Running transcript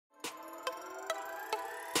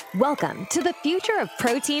Welcome to the Future of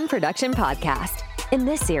Protein Production podcast. In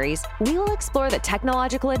this series, we will explore the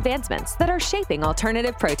technological advancements that are shaping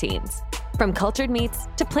alternative proteins. From cultured meats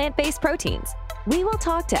to plant-based proteins, we will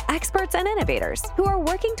talk to experts and innovators who are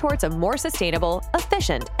working towards a more sustainable,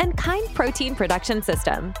 efficient, and kind protein production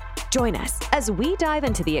system. Join us as we dive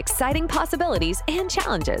into the exciting possibilities and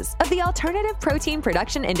challenges of the alternative protein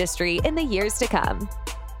production industry in the years to come.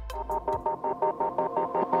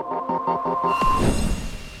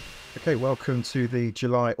 Okay, welcome to the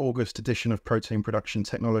July-August edition of Protein Production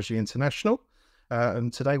Technology International.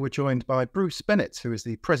 And today we're joined by Bruce Bennett, who is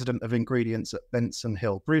the President of Ingredients at Benson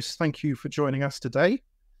Hill. Bruce, thank you for joining us today.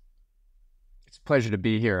 It's a pleasure to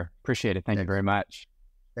be here. Appreciate it. Thank you very much.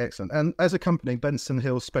 Excellent. And as a company, Benson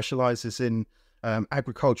Hill specializes in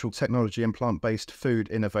agricultural technology and plant-based food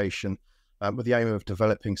innovation with the aim of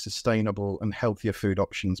developing sustainable and healthier food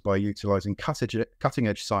options by utilizing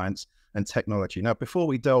cutting-edge science and technology. Now, before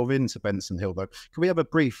we delve into Benson Hill, though, can we have a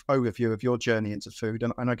brief overview of your journey into food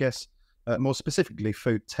and I guess more specifically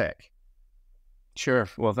food tech? Sure.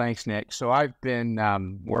 Well, thanks, Nick. So I've been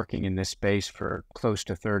working in this space for close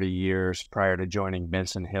to 30 years prior to joining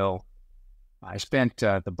Benson Hill. I spent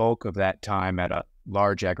the bulk of that time at a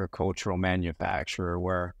large agricultural manufacturer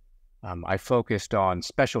where I focused on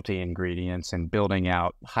specialty ingredients and building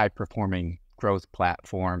out high-performing growth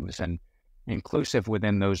platforms, and inclusive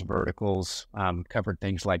within those verticals covered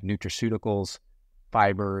things like nutraceuticals,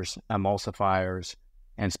 fibers, emulsifiers,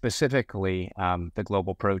 and specifically the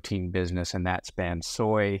global protein business, and that spans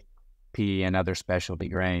soy, pea, and other specialty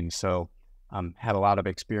grains. So had a lot of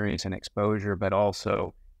experience and exposure, but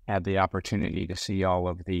also had the opportunity to see all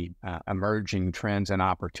of the emerging trends and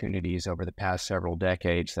opportunities over the past several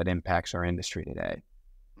decades that impacts our industry today.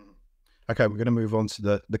 Okay, we're going to move on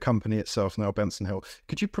to the company itself now, Benson Hill.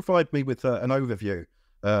 Could you provide me with an overview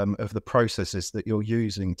of the processes that you're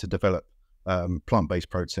using to develop plant-based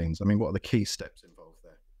proteins? I mean, what are the key steps involved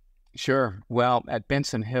there? Sure. Well, at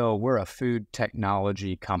Benson Hill, we're a food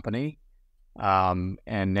technology company.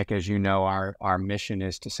 And Nick, as you know, our mission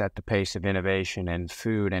is to set the pace of innovation in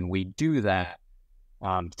food, and we do that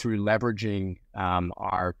through leveraging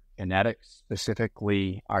our genetics,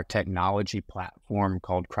 specifically our technology platform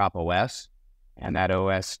called CropOS, and that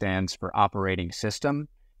OS stands for operating system.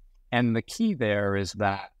 And the key there is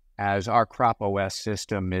that as our CropOS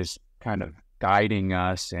system is kind of guiding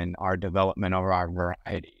us in our development of our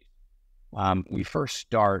varieties, we first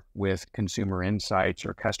start with consumer insights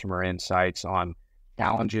or customer insights on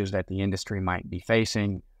challenges that the industry might be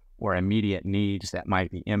facing or immediate needs that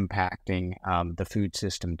might be impacting the food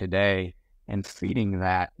system today, and feeding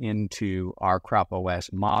that into our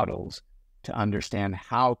CropOS models to understand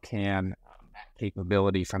how can that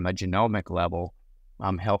capability from a genomic level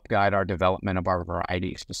help guide our development of our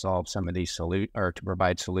varieties to solve some of these or to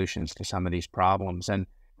provide solutions to some of these problems. And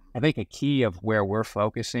I think a key of where we're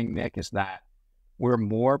focusing, Nick, is that we're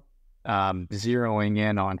more zeroing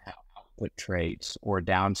in on how output traits or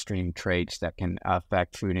downstream traits that can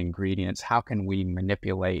affect food ingredients. How can we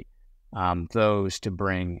manipulate those to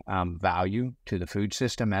bring value to the food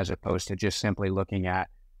system, as opposed to just simply looking at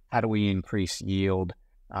how do we increase yield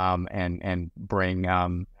and bring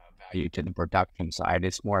value to the production side.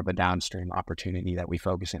 It's more of a downstream opportunity that we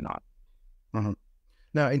focus in on. Mm-hmm.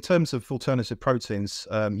 Now, in terms of alternative proteins,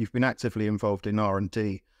 you've been actively involved in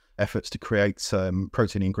R&D efforts to create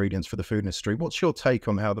protein ingredients for the food industry. What's your take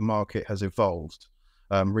on how the market has evolved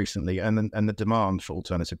recently and the demand for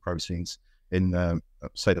alternative proteins in,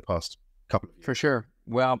 say, the past couple of years? For sure.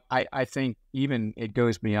 Well, I think even it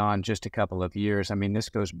goes beyond just a couple of years. I mean, this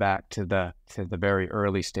goes back to the very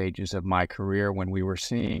early stages of my career when we were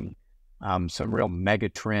seeing some real mega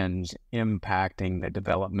trends impacting the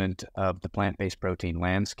development of the plant-based protein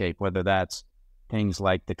landscape, whether that's things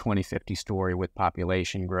like the 2050 story with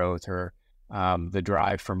population growth, or the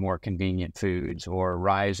drive for more convenient foods, or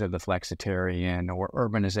rise of the flexitarian, or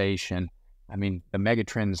urbanization. I mean, the mega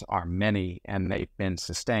trends are many, and they've been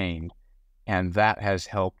sustained, and that has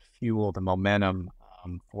helped fuel the momentum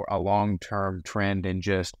for a long-term trend in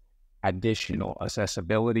just additional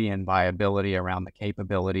accessibility and viability around the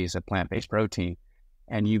capabilities of plant-based protein.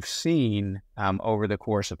 And you've seen over the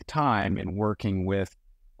course of time, in working with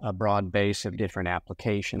a broad base of different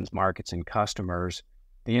applications, markets, and customers,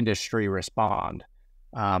 the industry respond.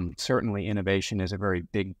 Certainly innovation is a very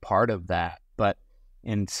big part of that, but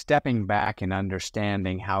in stepping back and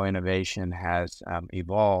understanding how innovation has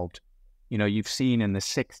evolved, you've seen in the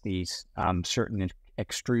 60s certain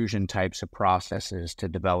extrusion types of processes to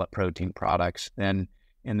develop protein products. Then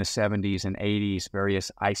in the 70s and 80s, various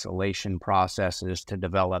isolation processes to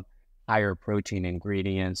develop higher protein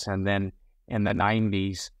ingredients. And then in the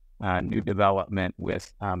 90s, new development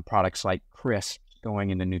with products like crisps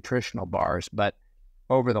going into nutritional bars. But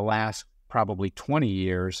over the last probably 20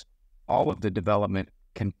 years, all of the development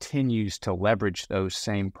continues to leverage those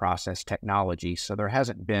same process technologies. So there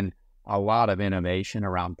hasn't been a lot of innovation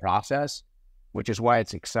around process, which is why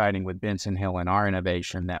it's exciting with Benson Hill and our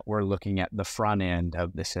innovation that we're looking at the front end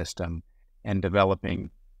of the system and developing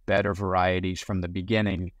better varieties from the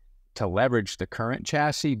beginning to leverage the current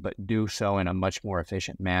chassis, but do so in a much more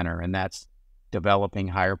efficient manner. And that's developing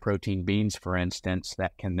higher protein beans, for instance,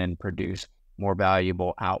 that can then produce more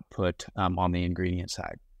valuable output on the ingredient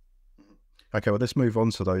side. Okay, well, let's move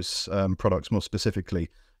on to those products more specifically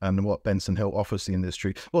and what Benson Hill offers the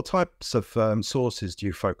industry. What types of sources do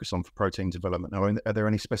you focus on for protein development? Now, are there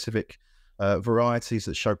any specific varieties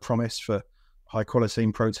that show promise for high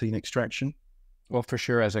quality protein extraction? Well, for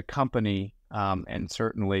sure, as a company, and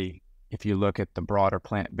certainly if you look at the broader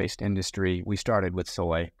plant-based industry, we started with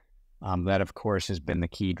soy. That, of course, has been the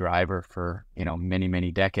key driver for many,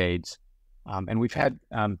 many decades. And we've had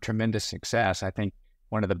tremendous success. I think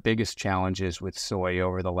one of the biggest challenges with soy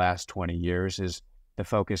over the last 20 years is the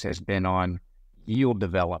focus has been on yield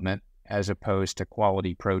development as opposed to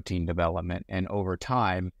quality protein development. And over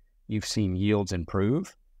time, you've seen yields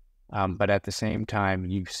improve, but at the same time,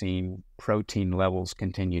 you've seen protein levels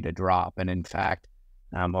continue to drop. And in fact,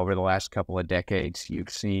 over the last couple of decades, you've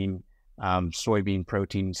seen soybean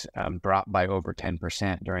proteins drop by over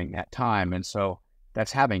 10% during that time. And so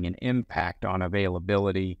that's having an impact on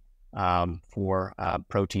availability for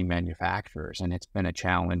protein manufacturers. And it's been a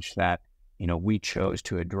challenge that, we chose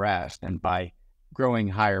to address. And by growing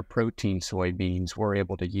higher protein soybeans, we're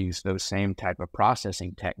able to use those same type of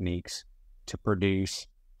processing techniques to produce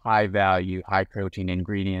high value, high protein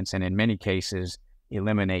ingredients, and in many cases,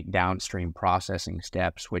 eliminate downstream processing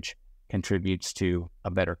steps, which contributes to a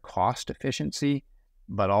better cost efficiency,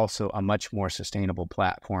 but also a much more sustainable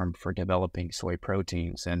platform for developing soy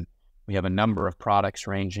proteins. And we have a number of products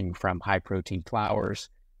ranging from high protein flours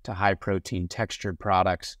to high protein textured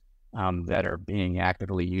products that are being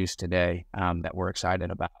actively used today that we're excited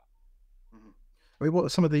about. I mean, what are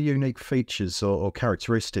some of the unique features or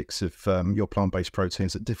characteristics of your plant-based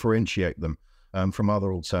proteins that differentiate them from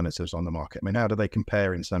other alternatives on the market? I mean, how do they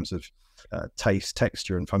compare in terms of taste,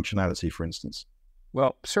 texture, and functionality, for instance?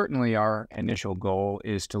 Well, certainly our initial goal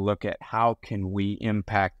is to look at how can we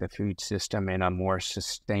impact the food system in a more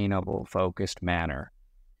sustainable, focused manner.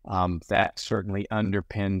 That certainly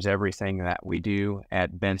underpins everything that we do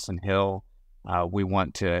at Benson Hill. We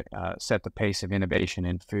want to set the pace of innovation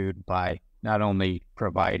in food by not only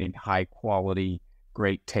providing high quality,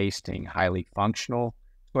 great tasting, highly functional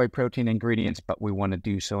soy protein ingredients, but we want to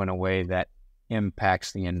do so in a way that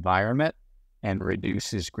impacts the environment and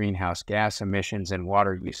reduces greenhouse gas emissions and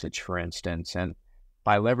water usage, for instance. And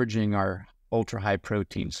by leveraging our ultra high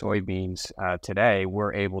protein soybeans today,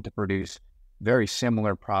 we're able to produce very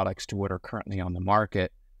similar products to what are currently on the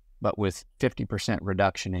market, but with 50%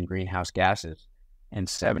 reduction in greenhouse gases and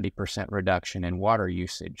 70% reduction in water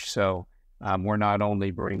usage. So we're not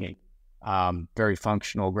only bringing very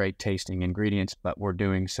functional, great tasting ingredients, but we're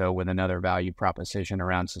doing so with another value proposition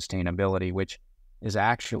around sustainability, which is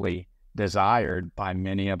actually desired by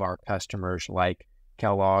many of our customers like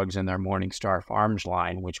Kellogg's and their Morningstar Farms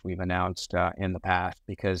line, which we've announced in the past,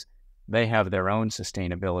 because they have their own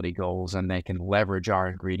sustainability goals and they can leverage our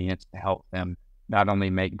ingredients to help them not only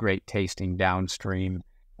make great tasting downstream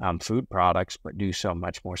food products, but do so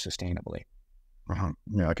much more sustainably.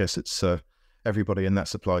 Yeah, I guess it's everybody in that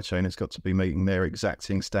supply chain has got to be meeting their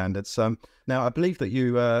exacting standards. Now, I believe that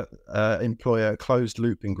you employ a closed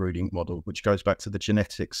loop ingredient model, which goes back to the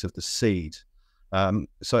genetics of the seed.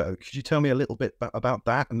 So could you tell me a little bit about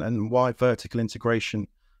that and why vertical integration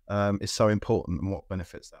is so important and what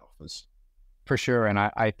benefits that offers? For sure. And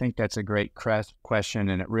I think that's a great question.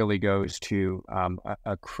 And it really goes to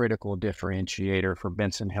a critical differentiator for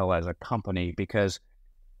Benson Hill as a company, because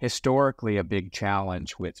historically a big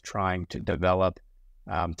challenge with trying to develop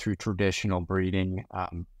through traditional breeding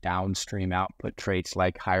downstream output traits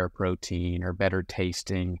like higher protein or better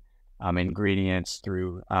tasting ingredients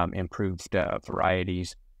through improved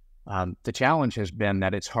varieties. The challenge has been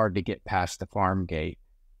that it's hard to get past the farm gate.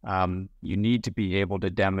 You need to be able to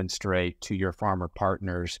demonstrate to your farmer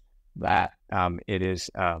partners that it is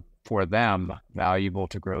for them valuable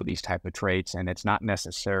to grow these type of traits, and it's not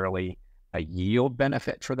necessarily a yield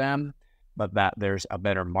benefit for them, but that there's a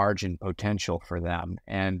better margin potential for them.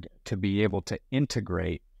 And to be able to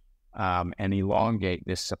integrate and elongate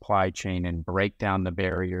this supply chain and break down the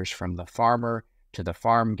barriers from the farmer to the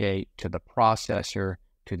farm gate to the processor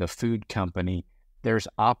to the food company, there's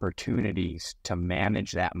opportunities to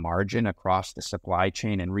manage that margin across the supply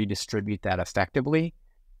chain and redistribute that effectively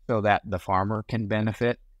so that the farmer can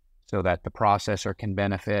benefit, so that the processor can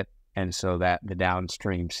benefit, and so that the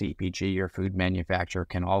downstream CPG or food manufacturer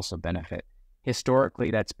can also benefit.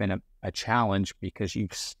 Historically, that's been a challenge because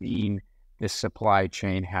you've seen this supply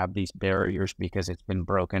chain have these barriers because it's been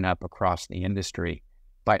broken up across the industry.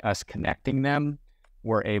 By us connecting them,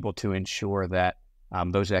 we're able to ensure that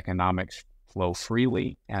those economics flow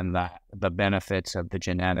freely and that the benefits of the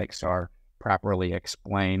genetics are properly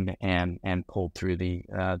explained and pulled through the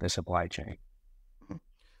supply chain.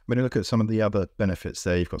 When you look at some of the other benefits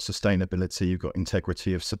there, you've got sustainability, you've got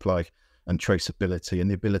integrity of supply and traceability, and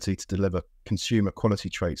the ability to deliver consumer quality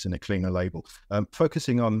traits in a cleaner label.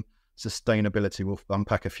 Focusing on sustainability, we'll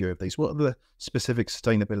unpack a few of these. What are the specific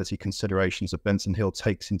sustainability considerations that Benson Hill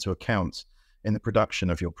takes into account in the production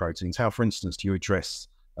of your proteins? How, for instance, do you address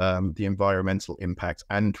the environmental impact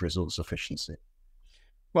and resource efficiency?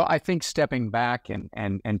 Well, I think stepping back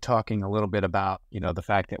and talking a little bit about, the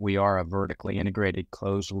fact that we are a vertically integrated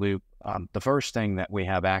closed loop, the first thing that we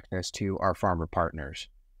have access to are farmer partners.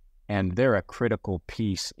 And they're a critical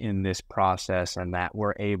piece in this process, and that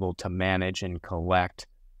we're able to manage and collect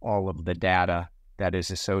all of the data that is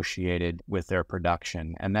associated with their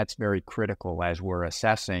production. And that's very critical as we're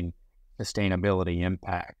assessing sustainability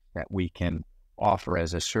impact that we can offer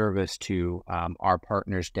as a service to our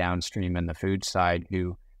partners downstream in the food side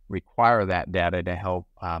who require that data to help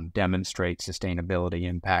demonstrate sustainability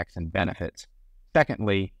impacts and benefits.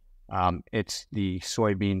 Secondly, it's the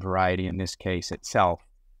soybean variety, in this case itself,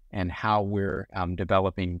 and how we're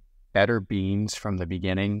developing better beans from the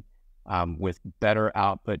beginning with better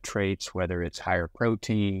output traits, whether it's higher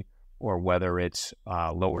protein or whether it's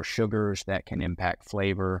lower sugars that can impact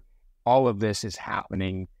flavor. All of this is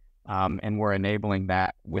happening, and we're enabling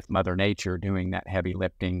that with Mother Nature doing that heavy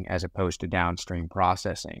lifting as opposed to downstream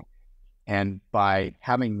processing. And by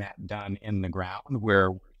having that done in the ground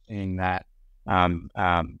where we're seeing that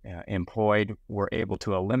employed, we're able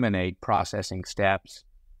to eliminate processing steps.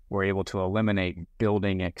 We're able to eliminate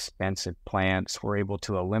building expensive plants. We're able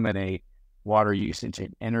to eliminate water usage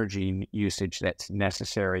and energy usage that's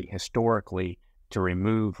necessary historically to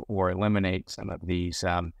remove or eliminate some of these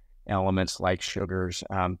elements like sugars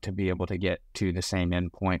to be able to get to the same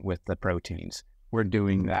endpoint with the proteins. We're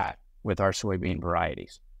doing that with our soybean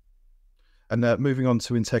varieties. And moving on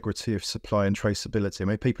to integrity of supply and traceability. I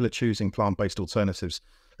mean, people are choosing plant-based alternatives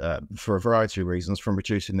for a variety of reasons, from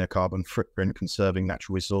reducing their carbon footprint, conserving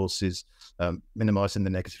natural resources, minimizing the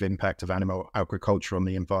negative impact of animal agriculture on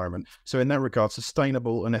the environment. So in that regard,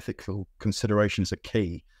 sustainable and ethical considerations are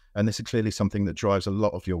key. And this is clearly something that drives a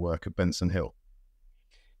lot of your work at Benson Hill.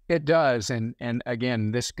 It does. And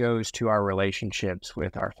again, this goes to our relationships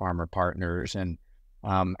with our farmer partners. And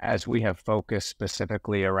as we have focused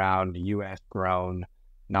specifically around U.S. grown,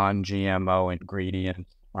 non-GMO ingredients,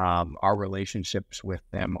 our relationships with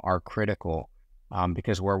them are critical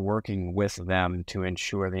because we're working with them to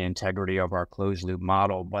ensure the integrity of our closed loop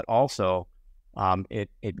model, but also it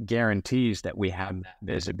guarantees that we have that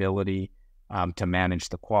visibility to manage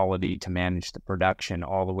the quality, to manage the production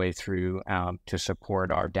all the way through to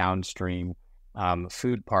support our downstream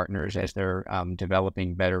food partners as they're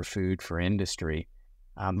developing better food for industry.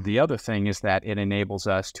 The other thing is that it enables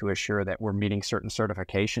us to assure that we're meeting certain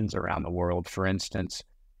certifications around the world. For instance,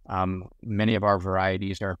 many of our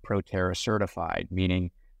varieties are ProTerra certified,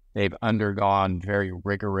 meaning they've undergone very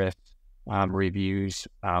rigorous reviews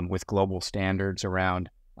with global standards around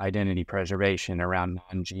identity preservation, around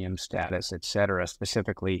non-GM status, et cetera,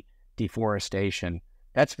 specifically deforestation.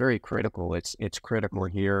 That's very critical. It's critical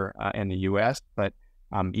here in the U.S., but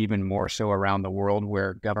even more so around the world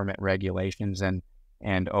where government regulations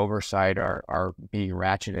and oversight are being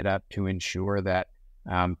ratcheted up to ensure that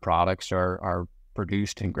products are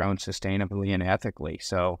produced and grown sustainably and ethically.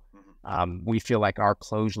 So we feel like our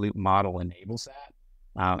closed loop model enables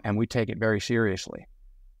that, and we take it very seriously.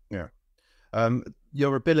 Yeah.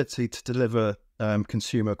 Your ability to deliver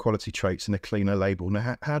consumer quality traits in a cleaner label.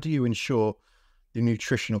 Now, how do you ensure the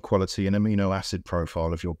nutritional quality and amino acid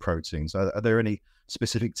profile of your proteins? Are there any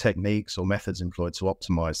specific techniques or methods employed to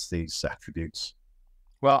optimize these attributes?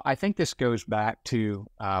 Well, I think this goes back to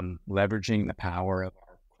leveraging the power of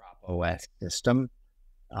our CropOS system.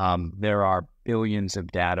 There are billions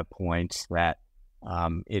of data points that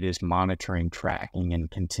it is monitoring, tracking, and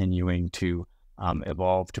continuing to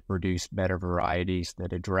evolve to produce better varieties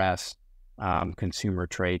that address consumer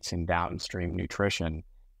traits and downstream nutrition.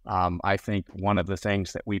 I think one of the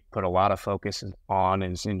things that we put a lot of focus on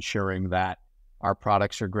is ensuring that our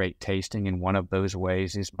products are great tasting, and one of those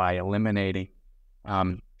ways is by eliminating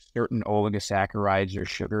certain oligosaccharides or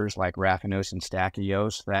sugars like raffinose and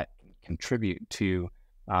stachyose that contribute to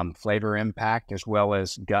flavor impact as well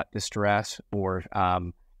as gut distress or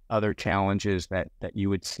other challenges that you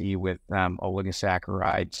would see with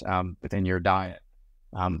oligosaccharides within your diet.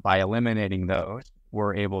 By eliminating those,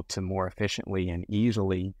 we're able to more efficiently and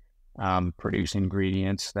easily produce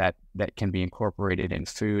ingredients that can be incorporated in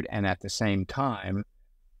food. And at the same time,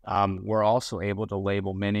 we're also able to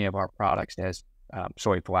label many of our products as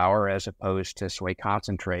soy flour as opposed to soy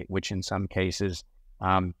concentrate, which in some cases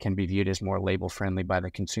can be viewed as more label friendly by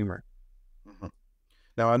the consumer. Mm-hmm.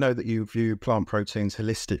 Now, I know that you view plant proteins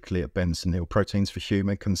holistically at Benson Hill, proteins for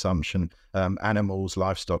human consumption, animals,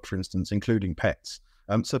 livestock, for instance, including pets.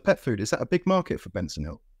 So pet food, is that a big market for Benson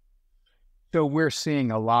Hill? So we're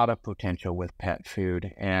seeing a lot of potential with pet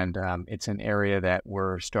food, and it's an area that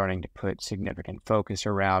we're starting to put significant focus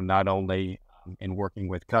around, not only in working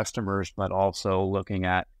with customers, but also looking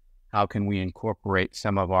at how can we incorporate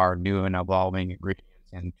some of our new and evolving ingredients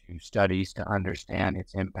into studies to understand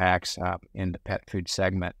its impacts in the pet food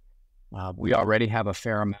segment. We already have a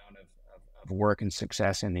fair amount of work and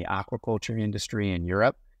success in the aquaculture industry in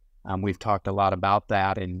Europe. We've talked a lot about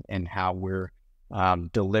that and how we're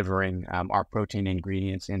delivering our protein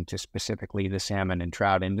ingredients into specifically the salmon and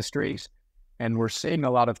trout industries. And we're seeing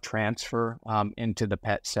a lot of transfer into the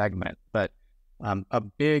pet segment. But a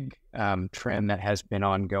big trend that has been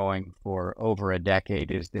ongoing for over a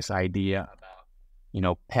decade is this idea about,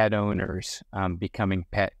 pet owners becoming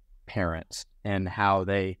pet parents and how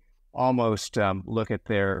they almost look at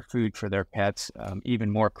their food for their pets even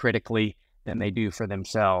more critically than they do for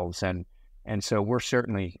themselves. And so we're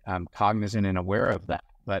certainly cognizant and aware of that.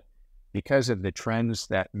 But because of the trends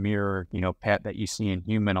that mirror, pet that you see in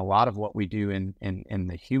human, a lot of what we do in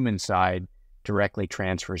the human side directly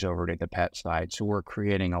transfers over to the pet side. So we're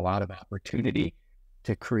creating a lot of opportunity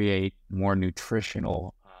to create more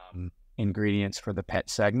nutritional ingredients for the pet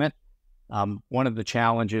segment. One of the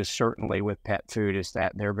challenges certainly with pet food is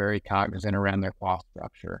that they're very cognizant around their cost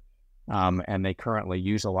structure. And they currently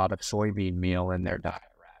use a lot of soybean meal in their diet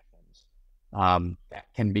rations. That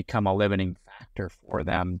can become a limiting factor for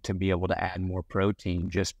them to be able to add more protein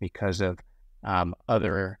just because of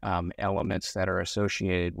other elements that are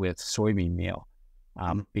associated with soybean meal.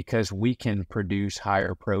 Because we can produce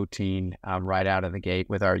higher protein right out of the gate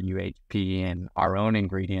with our UHP and our own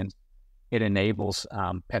ingredients, it enables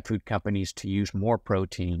pet food companies to use more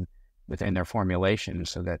protein within their formulation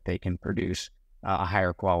so that they can produce a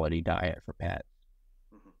higher quality diet for pets.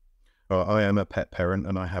 Well, I am a pet parent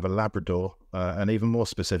and I have a Labrador, and even more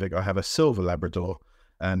specific, I have a silver Labrador,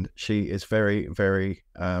 and she is very, very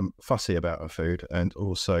fussy about her food and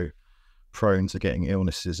also prone to getting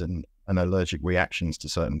illnesses and allergic reactions to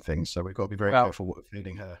certain things. So we've got to be very careful what we're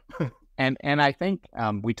feeding her. And I think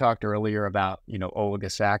we talked earlier about,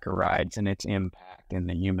 oligosaccharides and its impact in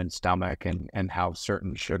the human stomach and how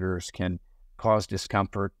certain sugars can cause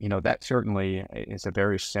discomfort. That certainly is a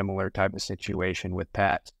very similar type of situation with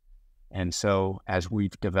pets. And so as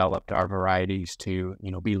we've developed our varieties to,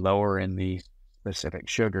 be lower in these specific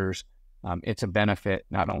sugars, it's a benefit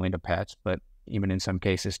not only to pets, but even in some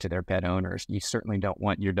cases to their pet owners. You certainly don't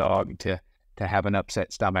want your dog to have an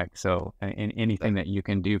upset stomach. So anything that you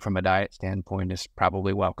can do from a diet standpoint is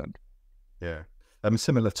probably welcomed. Yeah.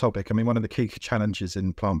 Similar topic. I mean, one of the key challenges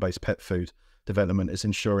in plant-based pet food development is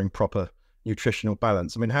ensuring proper nutritional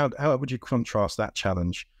balance. I mean, how would you contrast that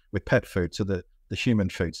challenge with pet food to the human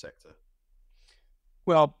food sector?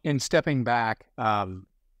 Well, in stepping back,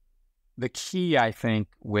 the key, I think,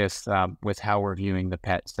 with how we're viewing the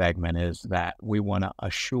pet segment is that we want to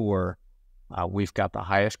assure we've got the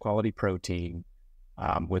highest quality protein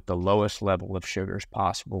with the lowest level of sugars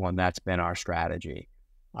possible, and that's been our strategy.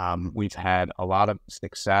 We've had a lot of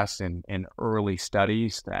success in early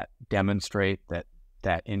studies that demonstrate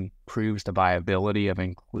that improves the viability of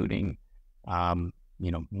including,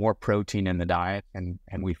 more protein in the diet, and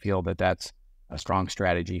we feel that that's a strong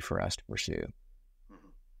strategy for us to pursue.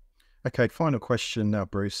 Okay, final question now,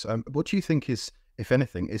 Bruce. What do you think is, if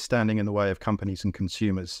anything, is standing in the way of companies and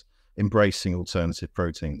consumers embracing alternative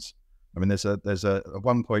proteins? I mean, there's a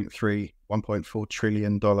 $1.4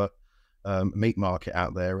 trillion meat market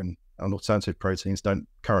out there, and alternative proteins don't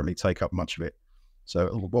currently take up much of it. So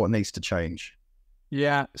what needs to change?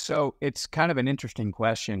 Yeah, so it's kind of an interesting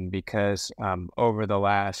question because over the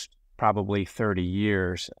last probably 30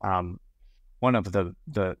 years, one of the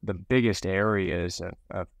biggest areas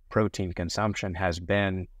of protein consumption has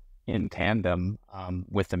been in tandem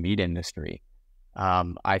with the meat industry.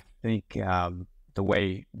 I think the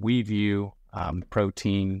way we view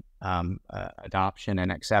protein adoption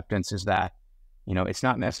and acceptance is that It's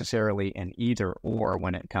not necessarily an either or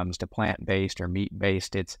when it comes to plant-based or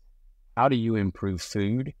meat-based. It's how do you improve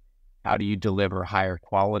food? How do you deliver higher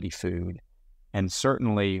quality food? And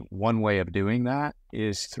certainly one way of doing that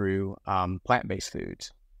is through plant-based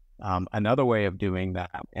foods. Another way of doing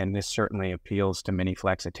that, and this certainly appeals to many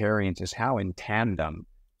flexitarians, is how in tandem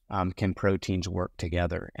can proteins work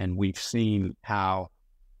together. And we've seen how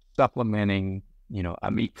supplementing,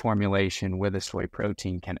 a meat formulation with a soy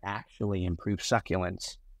protein can actually improve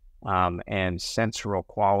succulence and sensorial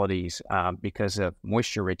qualities because of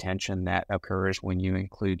moisture retention that occurs when you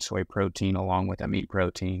include soy protein along with a meat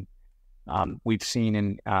protein. We've seen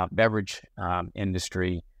in beverage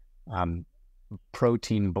industry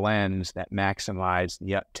protein blends that maximize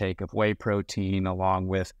the uptake of whey protein along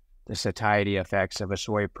with the satiety effects of a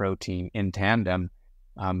soy protein in tandem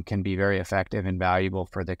can be very effective and valuable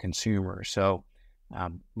for the consumer. So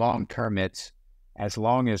long term, it's as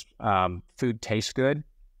long as food tastes good,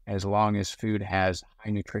 as long as food has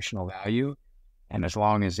high nutritional value, and as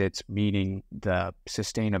long as it's meeting the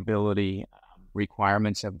sustainability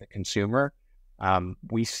requirements of the consumer,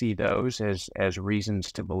 we see those as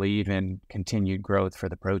reasons to believe in continued growth for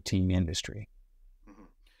the protein industry.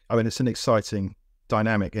 I mean, it's an exciting,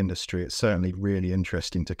 dynamic industry. It's certainly really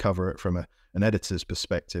interesting to cover it from an editor's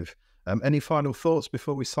perspective. Any final thoughts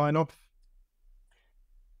before we sign off?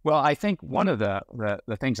 Well, I think one of the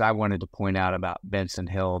things I wanted to point out about Benson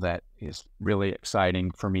Hill that is really exciting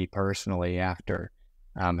for me personally after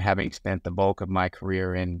having spent the bulk of my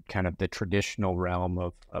career in kind of the traditional realm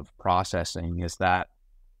of processing is that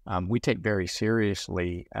we take very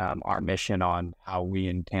seriously our mission on how we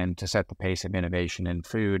intend to set the pace of innovation in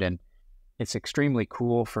food. And it's extremely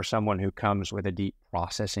cool for someone who comes with a deep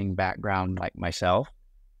processing background like myself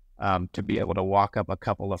to be able to walk up a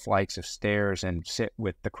couple of flights of stairs and sit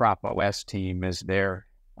with the CropOS team as they're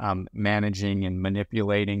managing and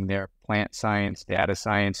manipulating their plant science, data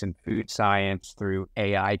science, and food science through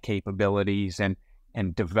AI capabilities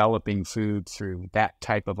and developing food through that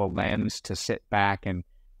type of a lens to sit back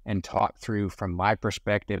and talk through from my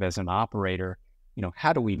perspective as an operator,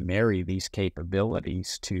 how do we marry these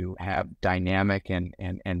capabilities to have dynamic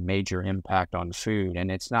and major impact on food?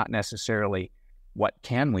 And it's not necessarily what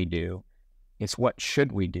can we do, it's what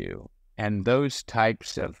should we do? And those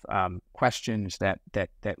types of questions that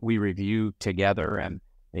we review together and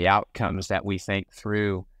the outcomes that we think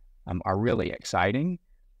through are really exciting,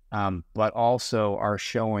 but also are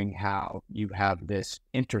showing how you have this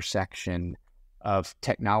intersection of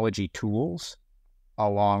technology tools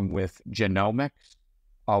along with genomics,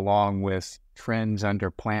 along with trends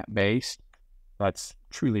under plant-based. That's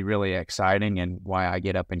truly, really exciting and why I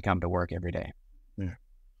get up and come to work every day. Yeah.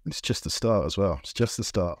 It's just the start as well. It's just the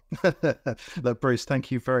start. Look, Bruce, thank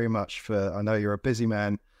you very much I know you're a busy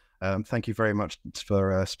man. Thank you very much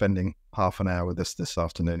for spending half an hour with us this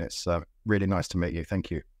afternoon. It's really nice to meet you. Thank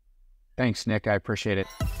you. Thanks, Nick. I appreciate it.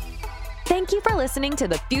 Thank you for listening to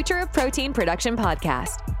the Future of Protein Production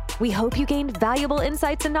podcast. We hope you gained valuable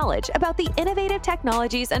insights and knowledge about the innovative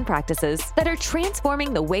technologies and practices that are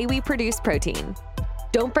transforming the way we produce protein.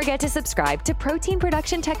 Don't forget to subscribe to Protein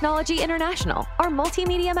Production Technology International, our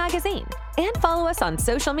multimedia magazine, and follow us on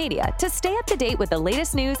social media to stay up to date with the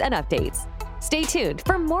latest news and updates. Stay tuned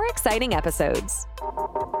for more exciting episodes.